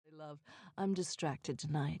love. I'm distracted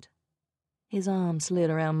tonight." His arm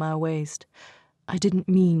slid around my waist. I didn't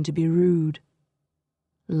mean to be rude.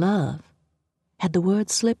 Love? Had the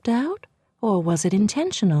word slipped out, or was it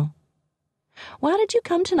intentional? "Why did you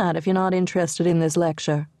come tonight if you're not interested in this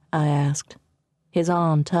lecture?" I asked. His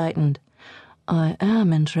arm tightened. "I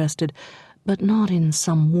am interested, but not in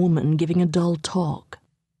some woman giving a dull talk."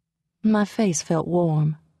 My face felt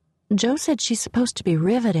warm. Joe said she's supposed to be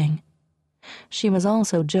riveting. She was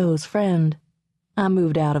also Joe's friend. I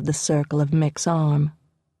moved out of the circle of Mick's arm.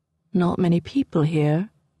 "Not many people here,"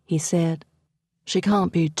 he said. "She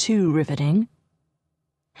can't be too riveting."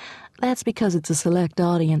 "That's because it's a select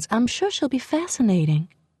audience. I'm sure she'll be fascinating."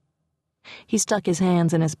 He stuck his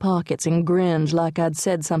hands in his pockets and grinned like I'd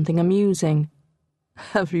said something amusing.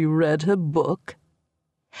 "Have you read her book?"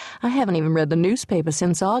 "I haven't even read the newspaper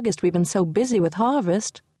since August. We've been so busy with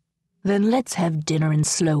harvest." "Then let's have dinner and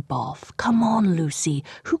slope off. Come on, Lucy.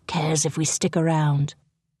 Who cares if we stick around?"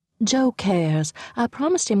 "Joe cares. I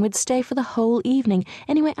promised him we'd stay for the whole evening.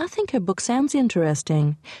 Anyway, I think her book sounds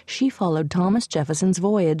interesting. She followed Thomas Jefferson's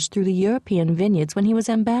voyage through the European vineyards when he was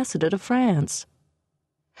ambassador to France."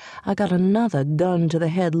 I got another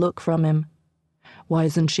gun-to-the-head look from him. "Why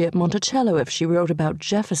isn't she at Monticello if she wrote about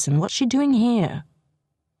Jefferson? What's she doing here?"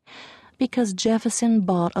 "Because Jefferson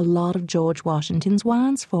bought a lot of George Washington's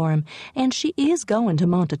wines for him, and she is going to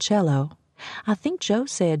Monticello. I think Joe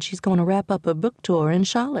said she's going to wrap up her book tour in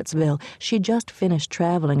Charlottesville. She just finished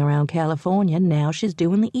traveling around California, and now she's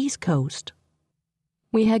doing the East Coast."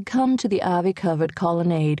 We had come to the ivy-covered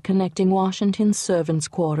colonnade connecting Washington's servants'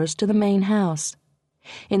 quarters to the main house.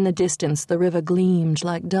 In the distance, the river gleamed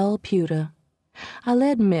like dull pewter. I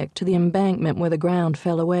led Mick to the embankment where the ground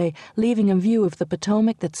fell away, leaving a view of the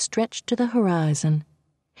Potomac that stretched to the horizon.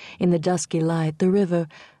 In the dusky light, the river,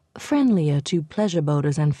 friendlier to pleasure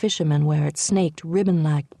boaters and fishermen where it snaked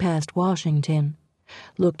ribbon-like past Washington,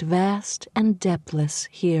 looked vast and depthless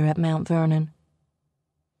here at Mount Vernon.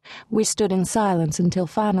 We stood in silence until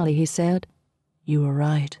finally he said, "You were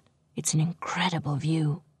right. It's an incredible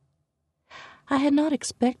view." I had not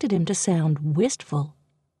expected him to sound wistful.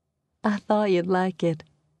 "I thought you'd like it."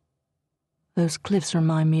 "Those cliffs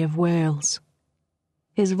remind me of Wales."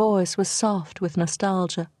 His voice was soft with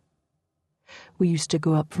nostalgia. "We used to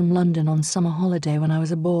go up from London on summer holiday when I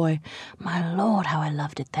was a boy. My Lord, how I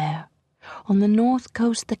loved it there. On the north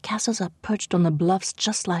coast, the castles are perched on the bluffs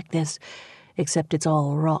just like this, except it's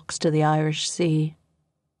all rocks to the Irish Sea."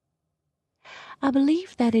 I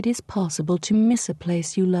believe that it is possible to miss a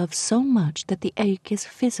place you love so much that the ache is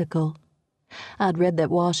physical. I'd read that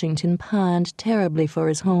Washington pined terribly for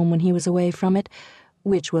his home when he was away from it,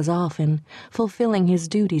 which was often, fulfilling his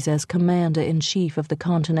duties as Commander-in-Chief of the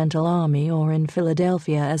Continental Army or in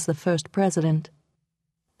Philadelphia as the first president.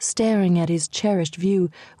 Staring at his cherished view,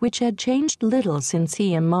 which had changed little since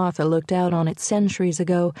he and Martha looked out on it centuries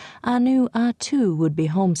ago, I knew I too would be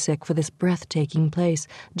homesick for this breathtaking place,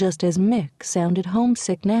 just as Mick sounded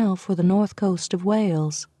homesick now for the north coast of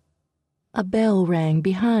Wales. A bell rang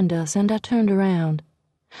behind us, and I turned around.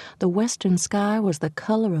 The western sky was the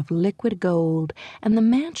color of liquid gold, and the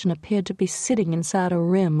mansion appeared to be sitting inside a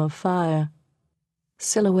rim of fire.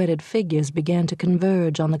 Silhouetted figures began to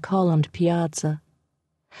converge on the columned piazza.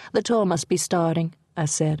 "The tour must be starting," I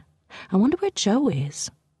said. "I wonder where Joe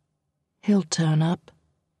is." "He'll turn up."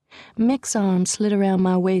 Mick's arm slid around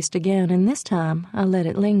my waist again, and this time I let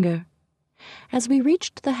it linger. As we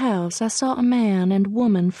reached the house, I saw a man and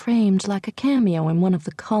woman framed like a cameo in one of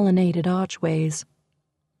the colonnaded archways.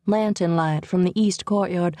 Lantern light from the east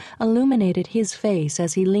courtyard illuminated his face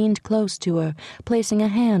as he leaned close to her, placing a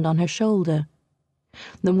hand on her shoulder.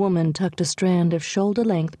 The woman tucked a strand of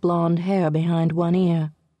shoulder-length blonde hair behind one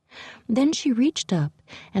ear. Then she reached up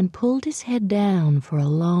and pulled his head down for a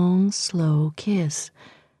long, slow kiss.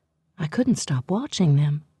 I couldn't stop watching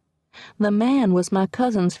them. The man was my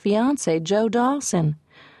cousin's fiancé, Joe Dawson.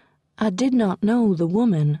 I did not know the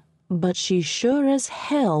woman, but she sure as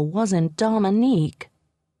hell wasn't Dominique.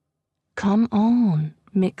 "Come on,"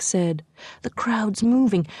 Mick said. "The crowd's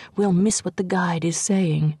moving. We'll miss what the guide is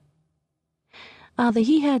saying." Either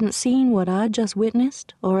he hadn't seen what I'd just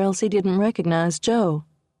witnessed, or else he didn't recognize Joe.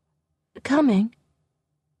 "Coming."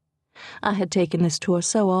 I had taken this tour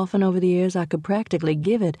so often over the years I could practically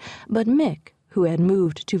give it, but Mick, who had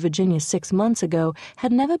moved to Virginia 6 months ago,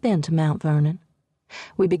 had never been to Mount Vernon.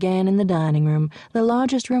 We began in the dining room, the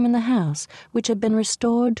largest room in the house, which had been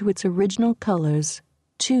restored to its original colors,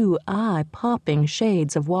 2 eye-popping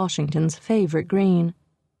shades of Washington's favorite green.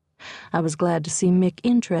 I was glad to see Mick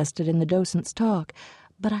interested in the docent's talk,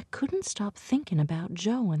 but I couldn't stop thinking about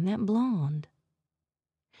Joe and that blonde.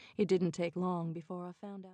 It didn't take long before I found out.